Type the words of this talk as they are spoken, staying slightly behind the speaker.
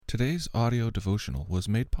Today's audio devotional was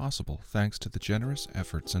made possible thanks to the generous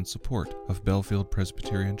efforts and support of Bellefield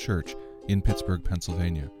Presbyterian Church in Pittsburgh,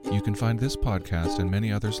 Pennsylvania. You can find this podcast and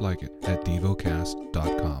many others like it at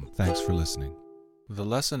Devocast.com. Thanks for listening. The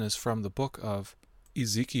lesson is from the book of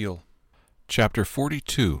Ezekiel, chapter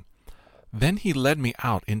 42. Then he led me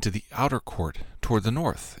out into the outer court toward the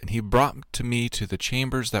north, and he brought me to the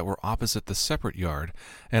chambers that were opposite the separate yard,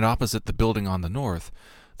 and opposite the building on the north.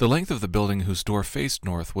 The length of the building whose door faced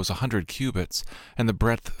north was 100 cubits, and the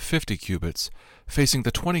breadth 50 cubits, facing the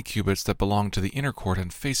 20 cubits that belonged to the inner court,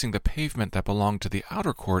 and facing the pavement that belonged to the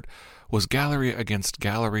outer court, was gallery against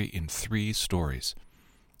gallery in 3 stories.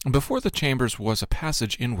 Before the chambers was a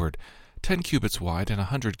passage inward, 10 cubits wide and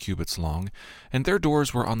 100 cubits long, and their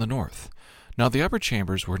doors were on the north. Now the upper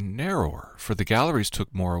chambers were narrower, for the galleries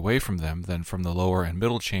took more away from them than from the lower and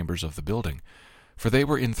middle chambers of the building. For they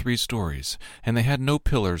were in 3 stories, and they had no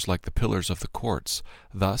pillars like the pillars of the courts.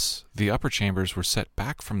 Thus the upper chambers were set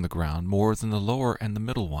back from the ground more than the lower and the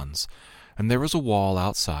middle ones. And there was a wall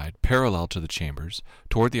outside, parallel to the chambers,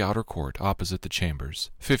 toward the outer court, opposite the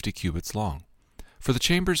chambers, 50 cubits long. For the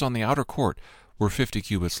chambers on the outer court were 50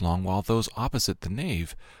 cubits long, while those opposite the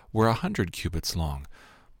nave were 100 cubits long.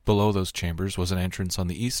 Below those chambers was an entrance on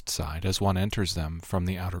the east side, as one enters them from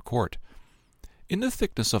the outer court. In the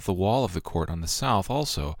thickness of the wall of the court on the south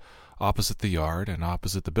also, opposite the yard and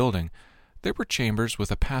opposite the building, there were chambers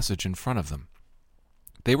with a passage in front of them.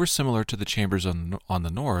 They were similar to the chambers on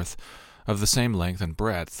the north, of the same length and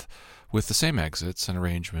breadth, with the same exits and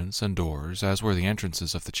arrangements and doors, as were the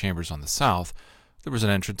entrances of the chambers on the south. There was an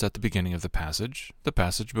entrance at the beginning of the passage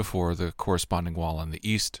before the corresponding wall on the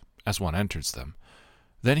east, as one enters them.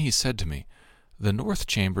 Then he said to me, "The north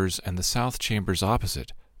chambers and the south chambers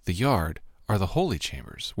opposite, the yard, are the holy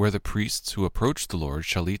chambers, where the priests who approach the Lord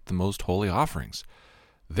shall eat the most holy offerings.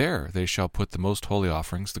 There they shall put the most holy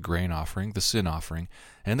offerings, the grain offering, the sin offering,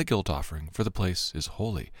 and the guilt offering, for the place is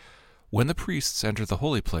holy. When the priests enter the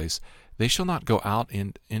holy place, they shall not go out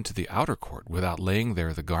into the outer court without laying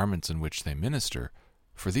there the garments in which they minister,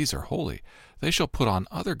 for these are holy. They shall put on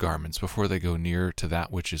other garments before they go near to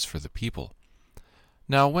that which is for the people."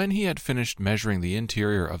 Now when he had finished measuring the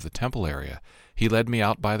interior of the temple area, he led me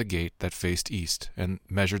out by the gate that faced east, and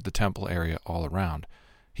measured the temple area all around.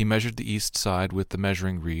 He measured the east side with the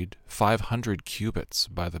measuring reed, 500 cubits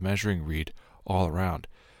by the measuring reed all around.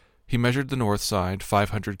 He measured the north side,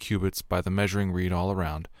 500 cubits by the measuring reed all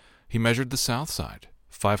around. He measured the south side,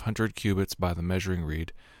 500 cubits by the measuring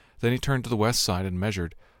reed. Then he turned to the west side and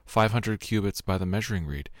measured, 500 cubits by the measuring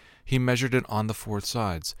reed. He measured it on the 4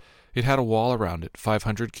 sides. It had a wall around it,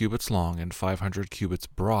 500 cubits long and 500 cubits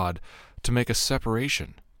broad, to make a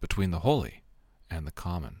separation between the holy and the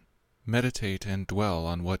common. Meditate and dwell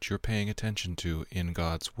on what you're paying attention to in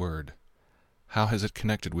God's Word. How has it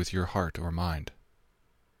connected with your heart or mind?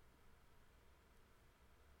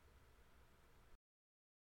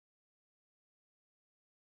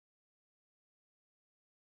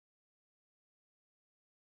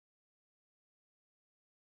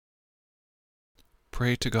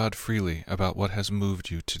 Pray to God freely about what has moved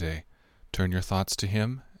you today. Turn your thoughts to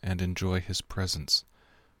Him and enjoy His presence.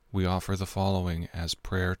 We offer the following as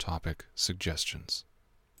prayer topic suggestions.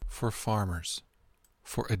 For farmers,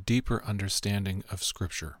 for a deeper understanding of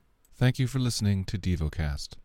Scripture. Thank you for listening to Devocast.